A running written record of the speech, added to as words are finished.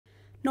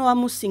Noah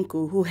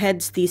Musingku, who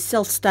heads the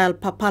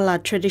self-styled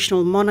Papala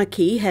traditional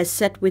monarchy, has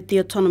sat with the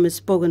Autonomous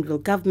Bougainville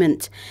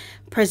Government.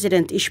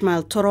 President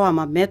Ishmael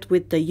Toroama met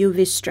with the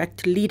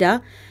U-Vistract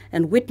leader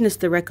and witnessed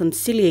the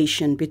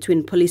reconciliation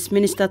between Police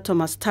Minister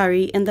Thomas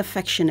Tari and the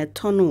faction at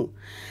Tonu.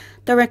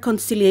 The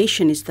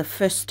reconciliation is the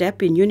first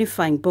step in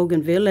unifying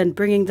Bougainville and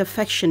bringing the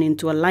faction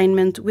into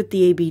alignment with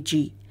the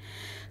ABG.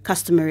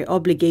 Customary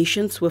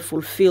obligations were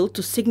fulfilled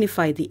to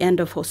signify the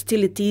end of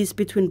hostilities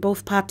between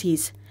both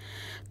parties.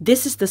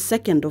 This is the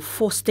second of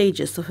 4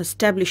 stages of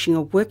establishing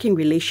a working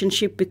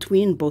relationship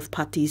between both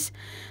parties.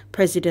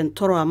 President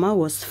Toroama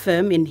was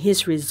firm in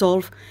his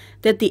resolve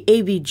that the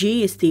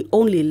ABG is the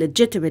only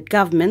legitimate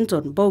government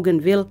on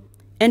Bougainville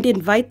and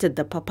invited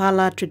the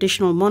Papala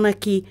traditional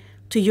monarchy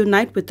to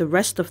unite with the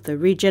rest of the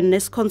region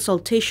as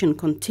consultation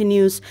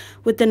continues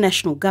with the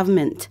national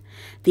government.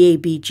 The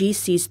ABG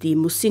sees the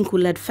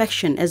Musingku-led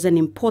faction as an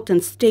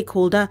important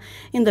stakeholder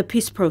in the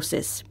peace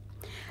process.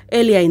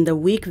 Earlier in the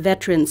week,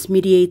 veterans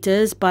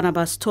mediators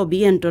Barnabas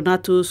Toby and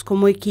Donatus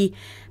Komoiki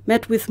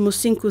met with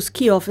Musingku's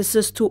key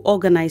officers to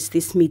organize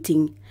this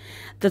meeting.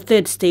 The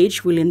third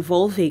stage will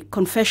involve a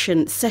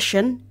confession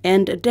session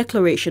and a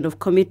declaration of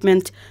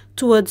commitment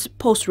towards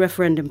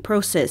post-referendum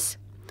process.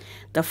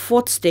 The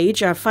fourth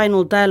stage are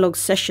final dialogue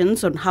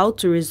sessions on how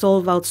to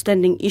resolve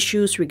outstanding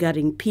issues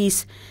regarding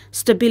peace,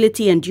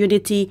 stability and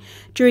unity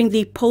during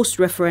the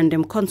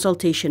post-referendum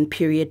consultation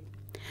period.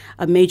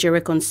 A major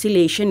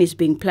reconciliation is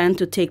being planned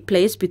to take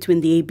place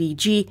between the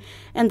ABG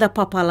and the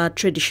Papala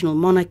traditional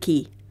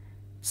monarchy.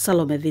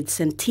 Salome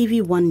Vincent,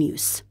 TVWAN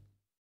News.